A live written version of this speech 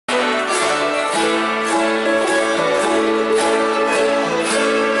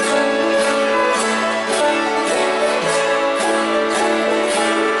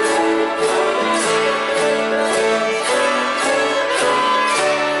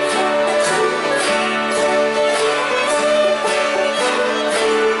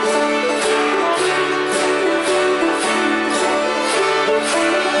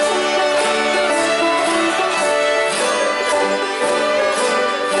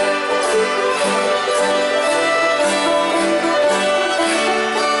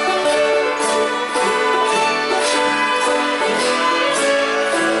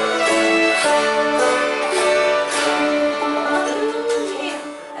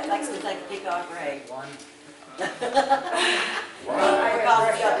Galax to take a peacock ray. One. Because it's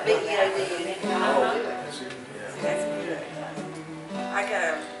got the big EOD in it. That's good. I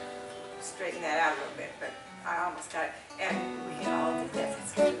gotta straighten that out a little bit, but I almost got it. And we can all do that.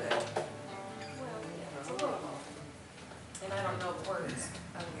 That's good. Well, yeah, it's a little long. And I don't know the words.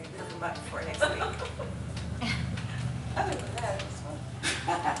 I'm gonna look them up for next week. Other than that, it's fun.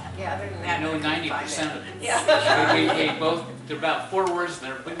 Yeah, other than I that. know I can find 90% it. of them. Yeah. We both, they're about 4 words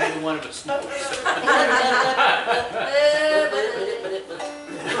and they're neither one of us knows.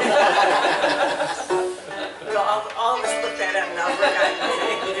 We'll all of us look that up and I'll work on it and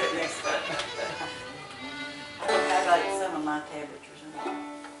do it next time. I think I got some of my tablets or something.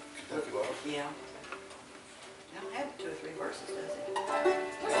 Yeah. It don't have 2 or 3 verses, does it?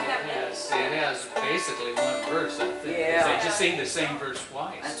 It has basically 1 verse, I think. Yeah. They just sing the same verse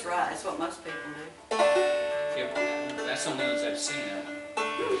twice. That's right, that's what most people do. Yeah, that's the only ones I've seen.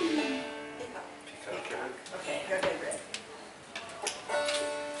 Okay, go ahead, Rick.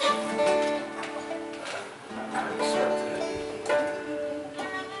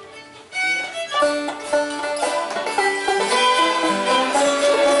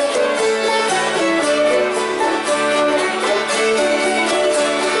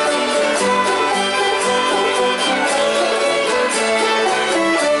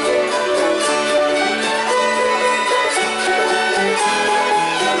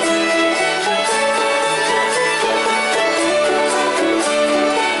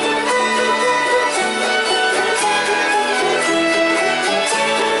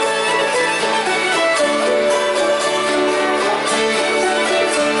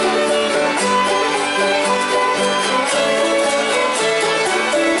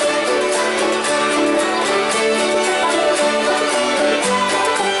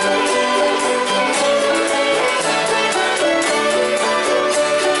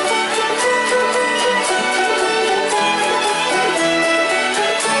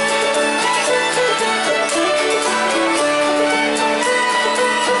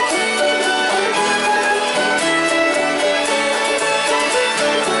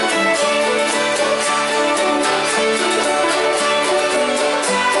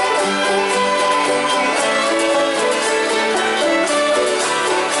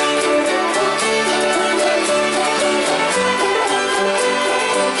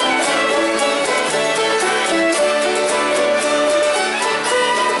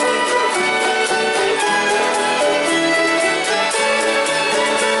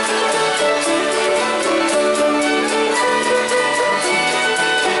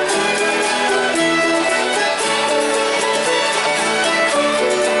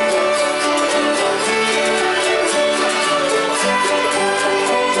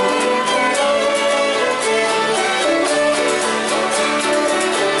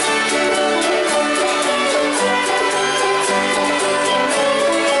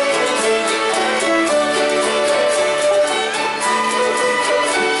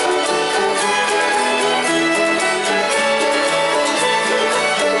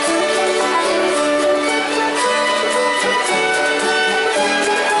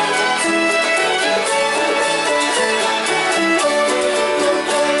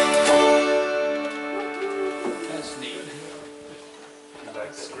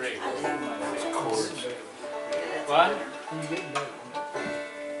 What?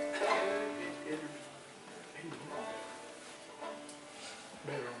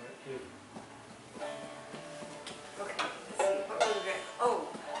 Okay, let's see, what were we going,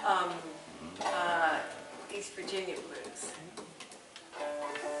 East Virginia blues.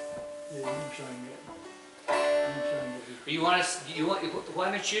 Yeah, you can sing it. You want us?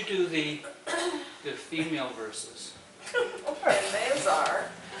 Why don't you do the female verses? And those are.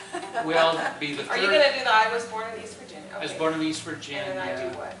 Well, be the third. Are you going to do the I was born in East Virginia? I was Okay. born in East Virginia. And then I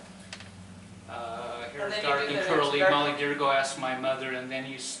do what? Hair And then you dark do and the curly, dark- Molly dear, go ask my mother, and then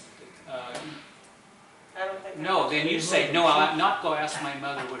you. I don't think. No, then you say, no, I'll not go ask my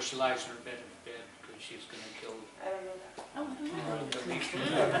mother where she lies in her bed, because she's going to kill me. I don't know that. Oh,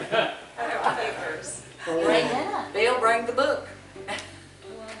 I have papers. Bill, bring the book.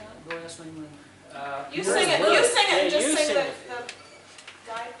 Go ask my mother. You sing it, you sing it, Yeah, just you sing sing the it.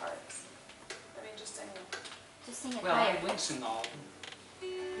 guide parts. I mean, just sing them. Just sing it Well, higher. we can sing all of them.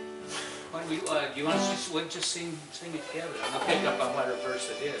 Why don't we, do you want us to we'll just sing it together, and we'll pick up on what verse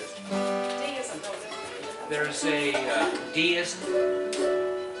it is. D isn't no good. There's a D isn't,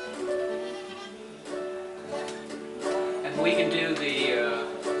 and we can do the Yeah.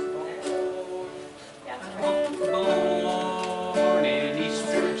 born in East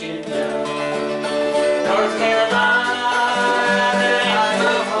Virginia, North Carolina, and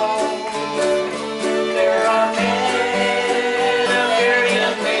the home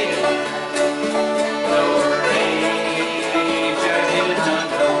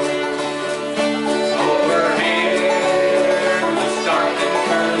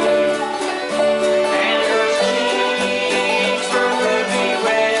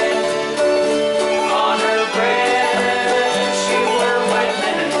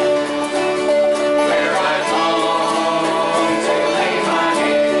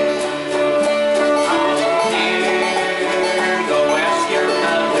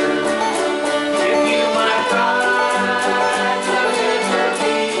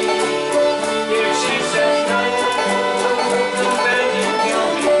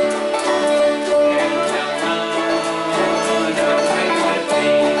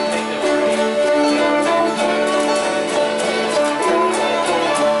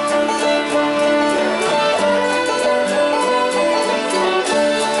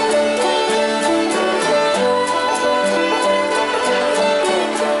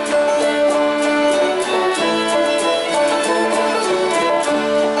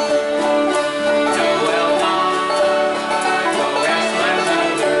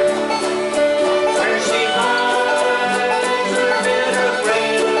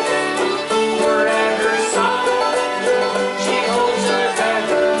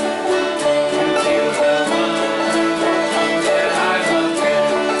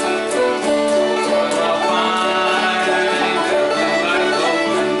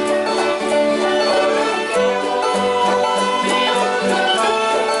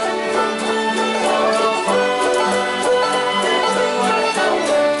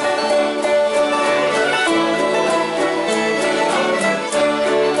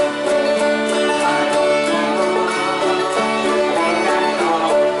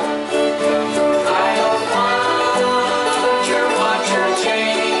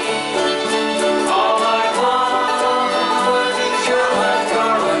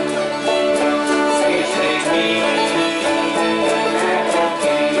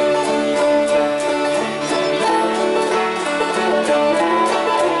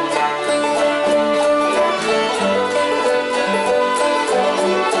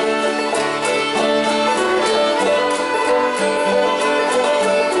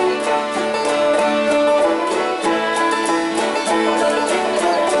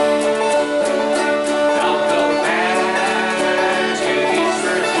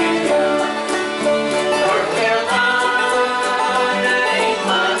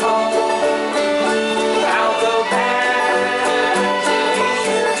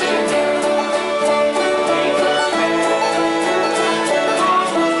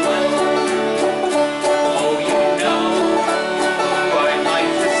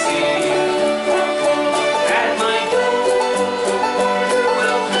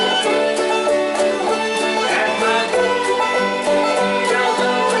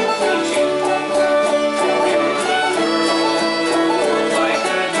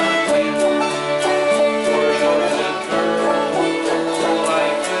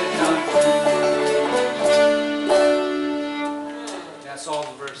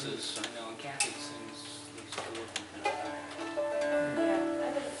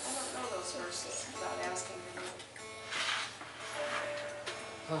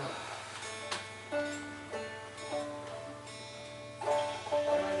Ready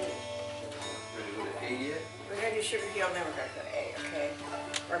to go to A yet? We're gonna do Sugar Hill, then we're gonna go to A, okay?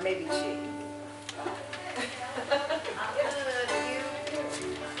 Or maybe G.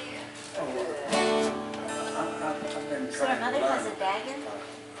 So her mother has a dagger?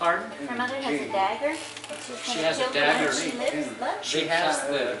 Pardon? Her mother has a dagger? And she's She gonna has a kill the dagger. one she lives? Look. She has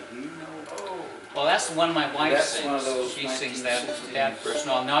the, well, that's the one my wife That's one of sings. those She sings that 1960s. that verse.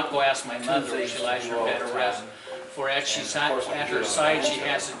 No, I'll not go ask my mother when she lies in her bed to rest. For at she's at her side, she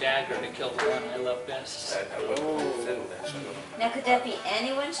has a dagger to kill the one I love best. I wasn't settled that, so I don't know. Now, could that be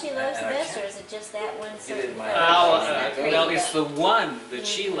anyone she loves And I best, can't or is it just that one get certain in my- person? Well, it's the one that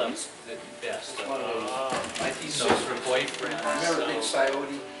she loves the best. One of those So it's her boyfriend. Remember Big So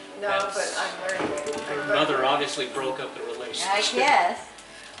Coyote? No, but I'm learning it. her mother obviously broke up the I relationship. guess.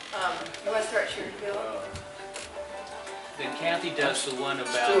 You wanna start Sugar Hill? Then Kathy does the one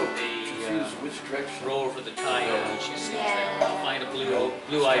about Still the confused which direction. row over the tire, and she sings Yeah. that, I'll find a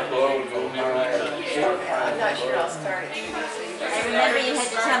blue-eyed boy, go marry my I'm not sure I'll start it. I remember you had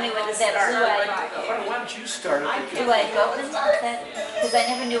to tell me what that Why don't you start it? because- blue-eyed goblin, because I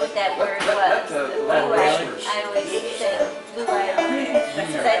never knew what that word let was. the Blue-eyed, listeners- I always said blue-eyed,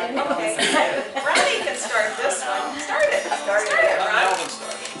 because I didn't know. Ronnie can start this one. Start it. Start it, Ron.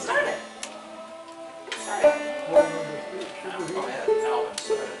 Start it. Start it.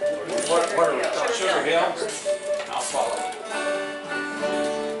 What are we talking? Sugar Hill. I'll follow.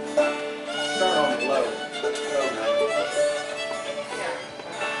 Start on the low. Low now.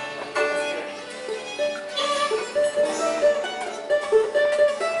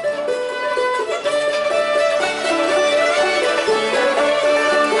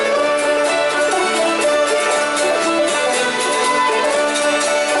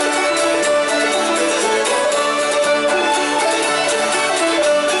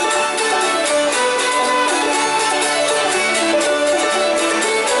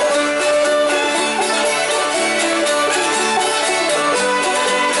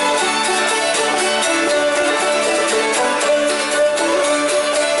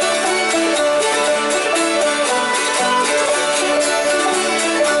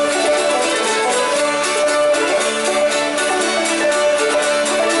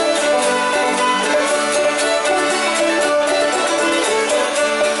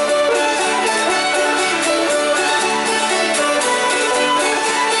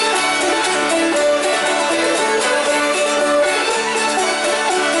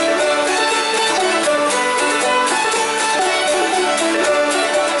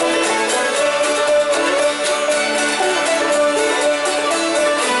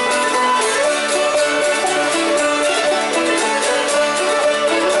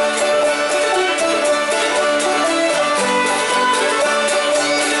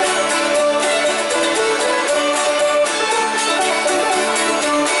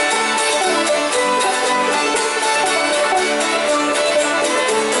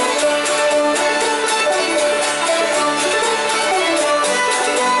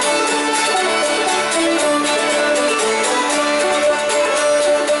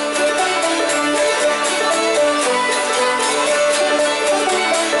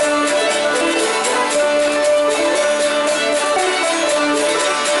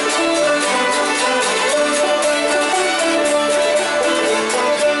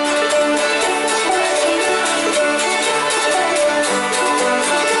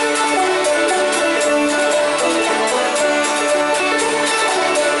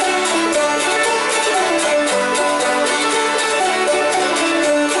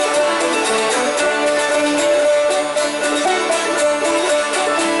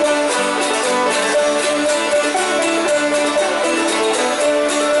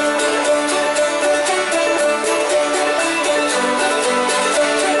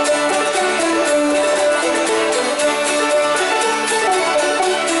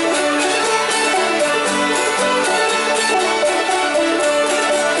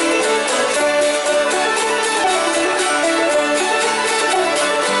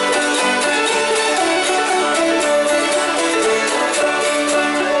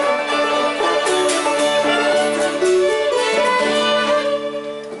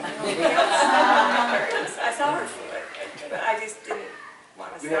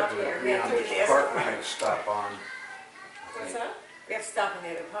 stop on. What's that? We have to stop on the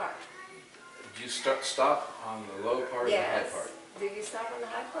other part. Did you stop on the low part or the high Yes. part? Did you stop on the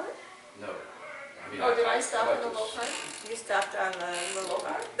high part? No. I mean, Oh, did I stop like on the to low part? You stopped on the low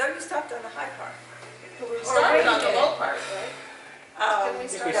part? No, you stopped on the high part. We started on the low part, right? Oh, Did we We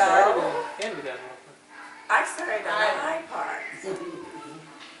start started no. in, and we got I started on the I- high part.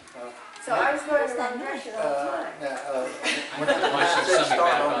 So I was going the wrong direction all the time. Watching something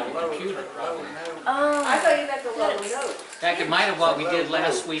back on the computer, probably. Oh. I thought you meant the low note. In fact, it might have what we did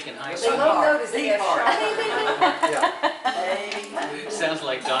last week in high The school. low note is the D F part. sharp. A, Sounds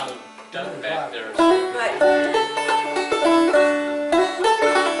like Donald Duck back there. But you're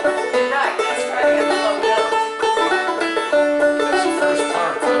right, that's trying to get the low note. That's the first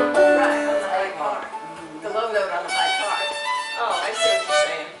part. Right, on the high part. The low note on the high part. Oh, I see what you're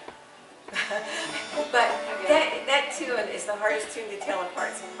saying. But that tune is the hardest tune to tell the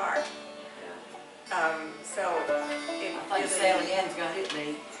parts apart. So it I think really, Sally Ann's got it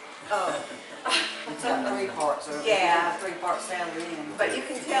beat. oh, It's got three parts, or Yeah. three-part Sally Ann. but you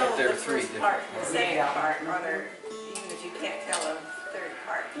can tell But there the are three first part from the second Yeah. part, or even if you can't tell a third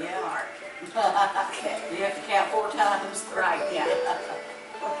part from the Yeah. part. Okay, You have to count 4 times. right, yeah.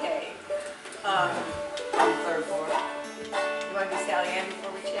 Okay. On the third part. You want to do Sally Ann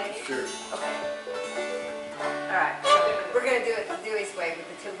before we change? Sure. Okay. All right, so we're gonna do it the Dewey's way with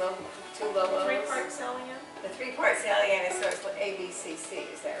the two low lows. Three-part Sally Ann? The three-part Sally Ann is so it's A, B, C, C,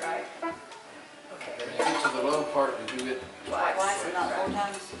 is that right? Okay. When you get to the low part, you do it, Twice, and not 4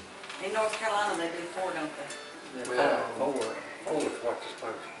 times. In North Carolina, they do 4, don't they? well, Four is what you're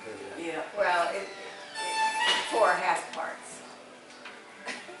supposed to do. Yeah. Well, 4 half parts.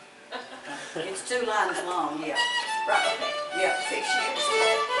 It's 2 lines long, yeah. Right, okay. Yeah. 6 years.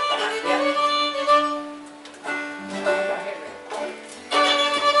 Yeah.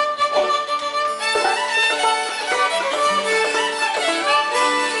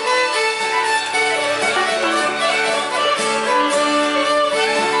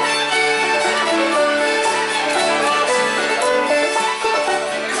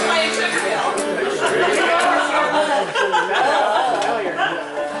 Here's my sugar bill.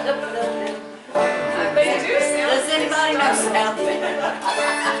 They do sound. Does anybody know something?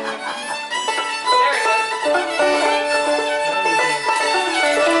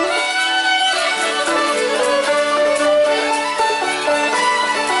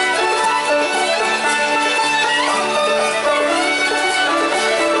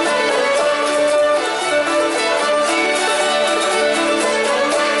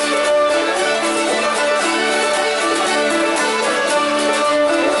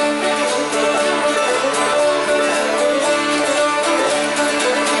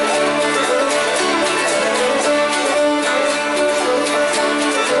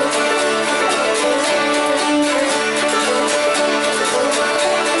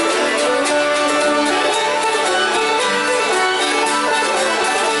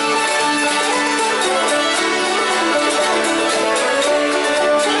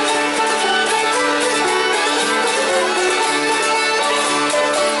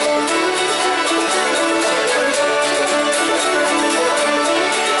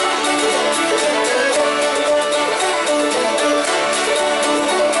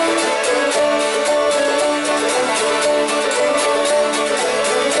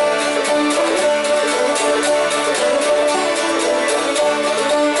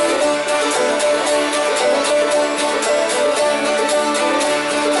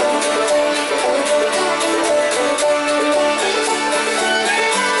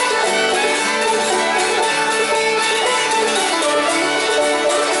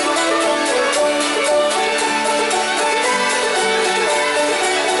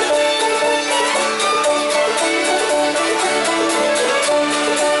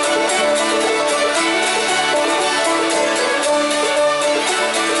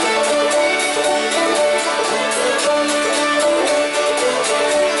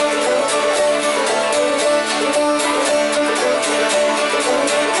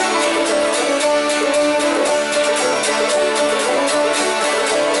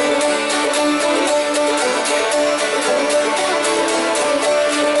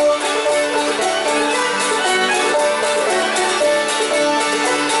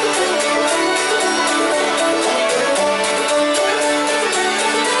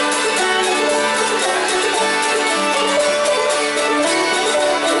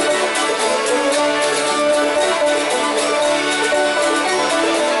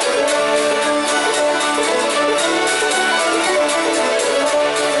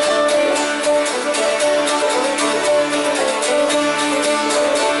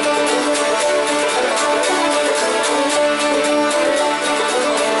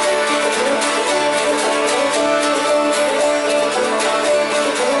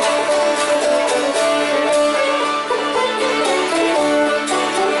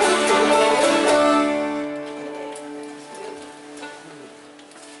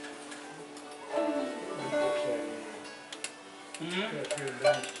 up here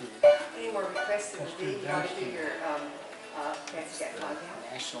last year. Any more requests of the day? You want to do your, fancy cat countdown?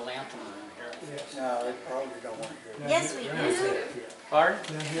 National anthem in here. Yes. No, they probably don't want to hear that. Yes, we Round do. trip, yeah. Pardon?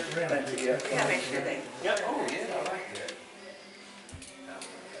 Down here at Round Trip. Yeah, make sure they. Yep. Oh, yeah, I like that.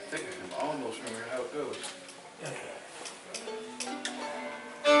 I think I can almost remember how it goes.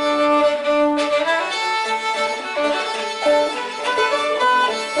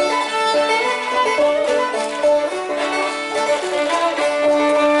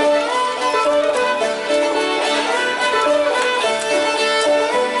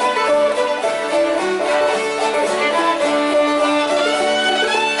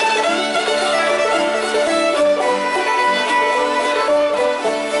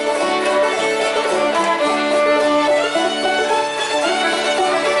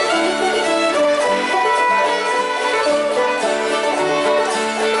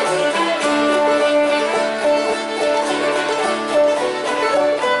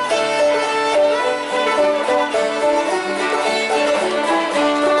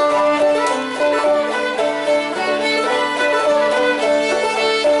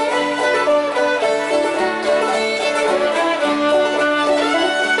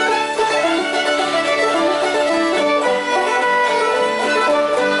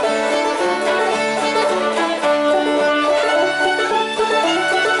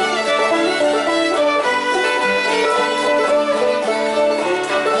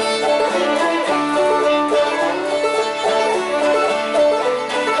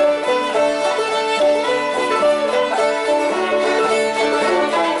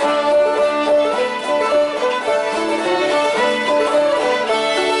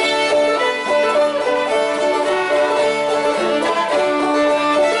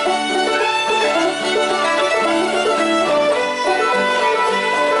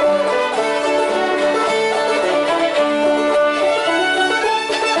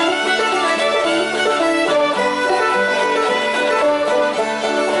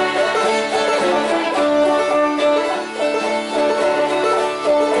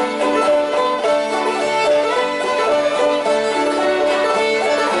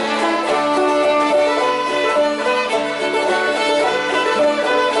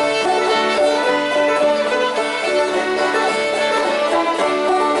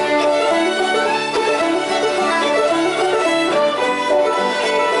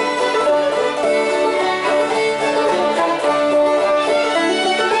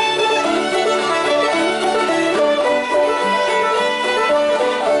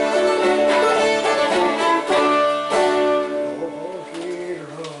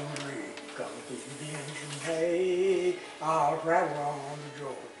 I'll travel on to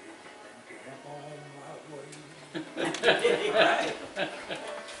Georgia and camp on my way. Right.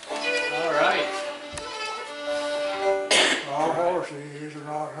 All right. Our horses are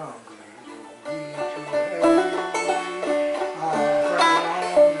not hungry, we'll eat your hay. I'll travel on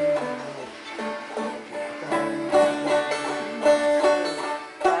to Georgia,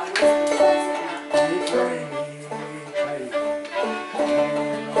 it's raining, it's hazy. You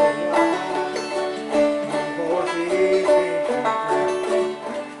know why? Your horses ain't too proud.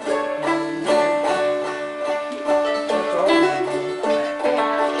 That's all we do.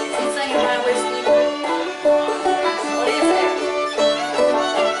 Is he saying my whiskey? What is that?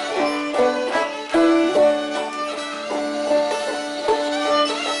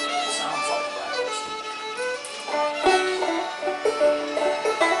 Sounds like breakfast.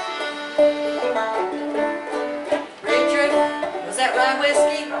 Richard, was that rye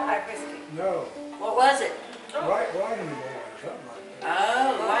whiskey? High whiskey. No, What was it? right, wagon boy or something like that.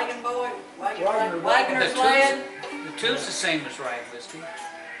 Oh, wagon boy, Wagoner. wagoner's The lad? two's the same as rye whiskey.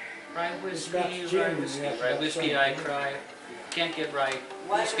 Rye whiskey, got rye gin, whiskey, yeah, rye that's whiskey, right. I cry. Can't get rye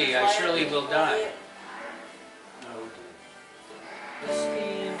Wagoner's whiskey, I lad, surely will die. No.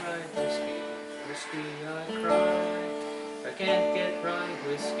 Whiskey, rye whiskey, whiskey, I cry. If I can't get rye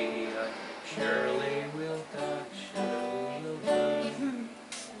whiskey, I surely will die, surely will die.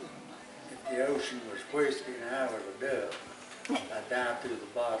 If the ocean was whiskey and I was a dove, I'd dive to the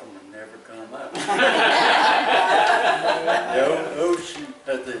bottom and never come up. The ocean,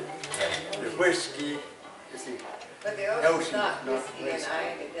 the whiskey, is the But the ocean's ocean's not not whiskey and whiskey. I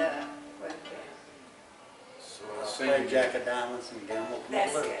ain't a duck. What is So I the play same. Jack of Diamonds and gamble from that?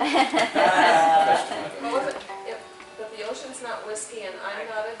 the That's blue. it. What was it? If the ocean's not whiskey and I'm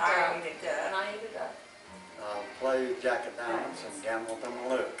not a I duck, ain't a and duck. I ain't a duck. I'll play Jack of Diamonds and gamble from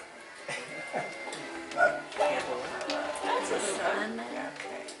the look. That's a fun.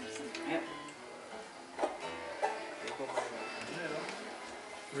 Yep.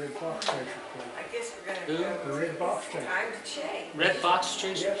 Red Fox Station, I guess we're Who? gonna go. the Red Fox Station. Time's Shay. Red Fox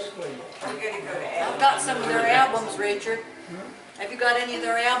Chasers. Yes, please. I'm gonna go to I've Ed. got some of their albums, Richard. Have you got any of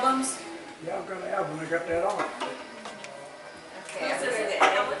their albums? Yeah, I've got an album, I got that on. Okay, I'm going to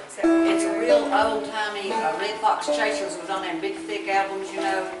Ed. It's a real old-timey, Red Fox Chasers was on them big thick albums, you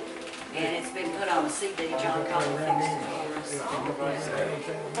know, and it's been put on a CD, John Cotton fixed it for us.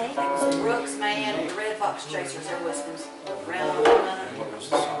 It was Brooks, man, the Red Fox Chasers, there was some round on It was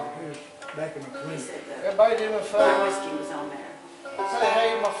back in the He twenties. said the Everybody doing their fine? whiskey was on there. Say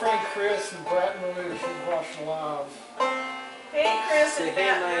hey to my friend Chris in Bratton Rouge who's watching live. Hey, Chris Say and hey,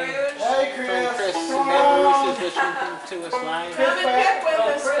 Baton Mike. Rouge. Hey Chris. Friend Chris Come from on. Baton Rouge is listening to us live. Come and pick with Oh,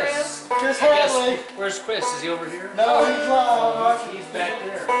 us, Chris. Chris I guess- Hadley. Where's Chris? Is he over here? No, he's live. He's back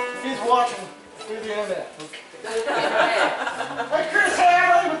there. He's watching through the internet. Yeah. Hey Chris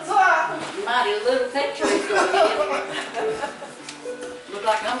Hadley, what's up? Mighty little picture he's going in. Look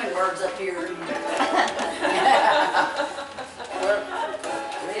like hummingbirds up here.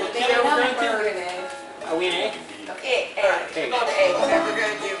 Little bitty hummingbird. Are we in A? Okay, Ed. Hey. Go to Ed. And we're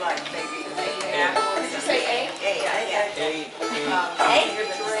gonna do like maybe apples. Did you say A? Yeah, yeah. A. You're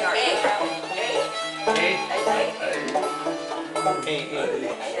the start. A. A.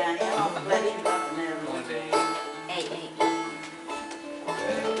 Yeah, I'm glad you got the name. One day.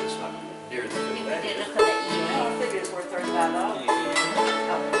 It's not near the If we good did value. it for the I evening. figured it's worth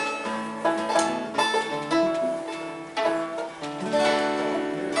 $35.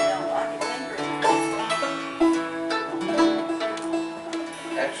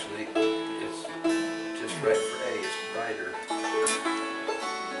 Actually, it's just right for A, it's brighter.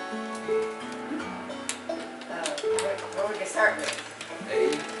 What we can start with?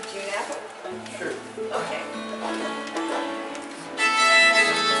 A, June apple? sure. Okay.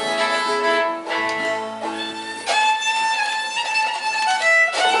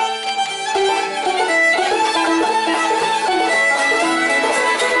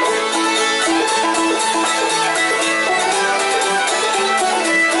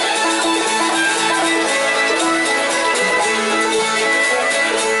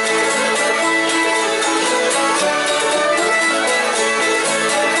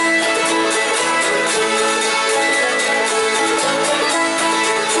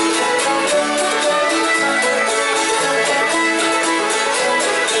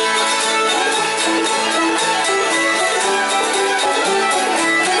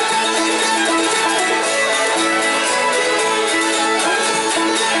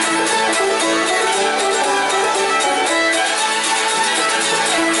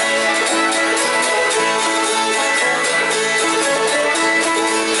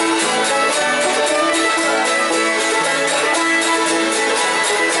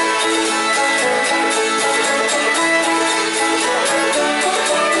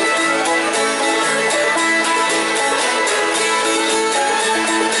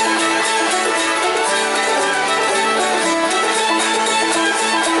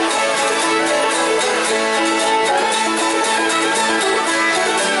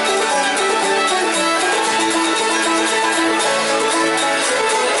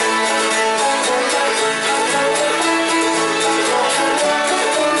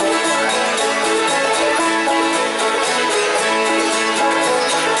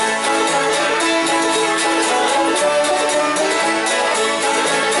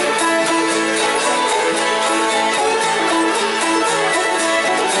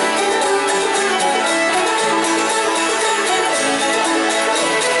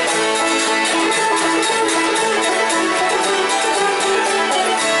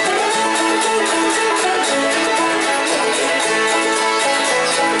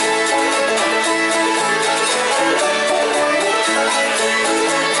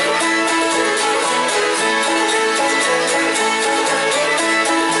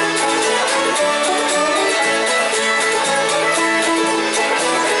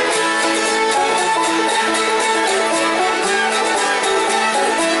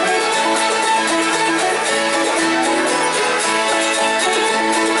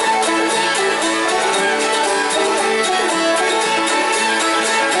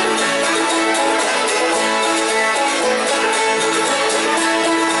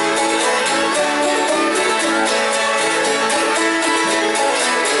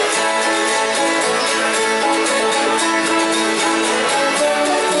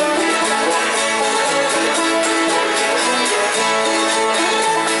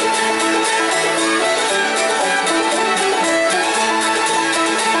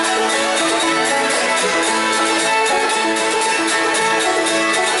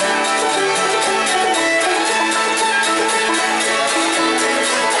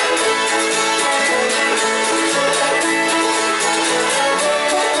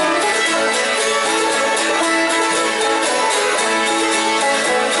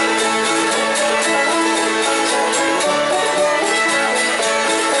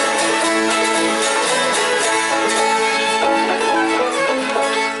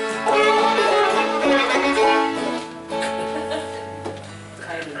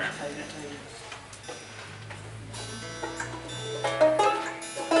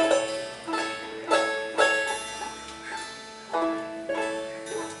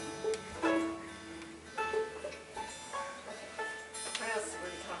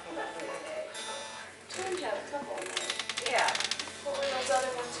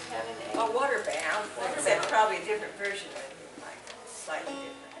 different version of it, like slightly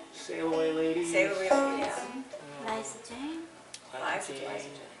different. Sail Away Ladies. Sail Away Ladies. Liza Jane. Liza Jane.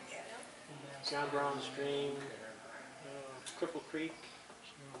 Jane. Yeah. John Brown's Dream. Cripple Creek.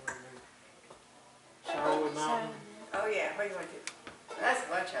 Sourwood Mountain. Oh, yeah, what do you want to do? That's a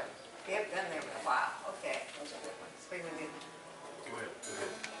bunch of them. We haven't done them in a while. Okay, those are good ones. What do you want to do? Go ahead, go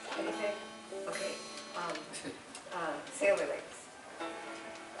ahead. Anything? Okay, Sail Away Ladies.